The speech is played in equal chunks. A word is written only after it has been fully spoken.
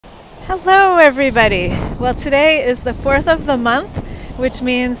Hello everybody! Well, today is the 4th of the month, which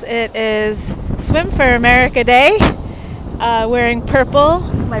means it is Swim for America Day. Wearing purple,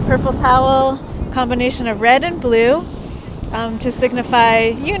 my purple towel, combination of red and blue, to signify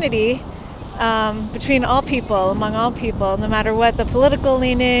unity between all people, among all people, no matter what the political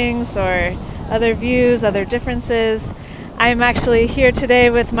leanings or other views, other differences. I'm actually here today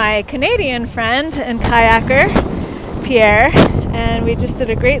with my Canadian friend and kayaker, Pierre, and we just did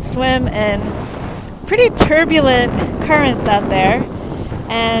a great swim in pretty turbulent currents out there.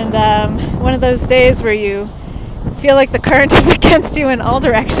 And one of those days where you feel like the current is against you in all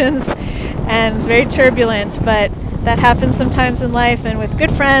directions and it's very turbulent, but that happens sometimes in life, and with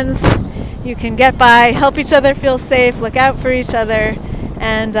good friends you can get by, help each other feel safe, look out for each other,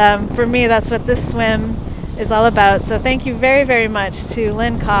 and for me that's what this swim is all about. So thank you very, very much to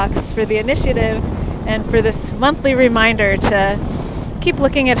Lynne Cox for the initiative and for this monthly reminder to keep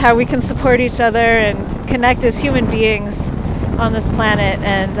looking at how we can support each other and connect as human beings on this planet,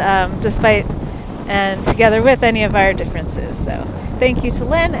 and despite and together with any of our differences. So thank you to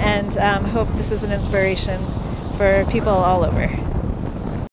Lynne, and hope this is an inspiration for people all over.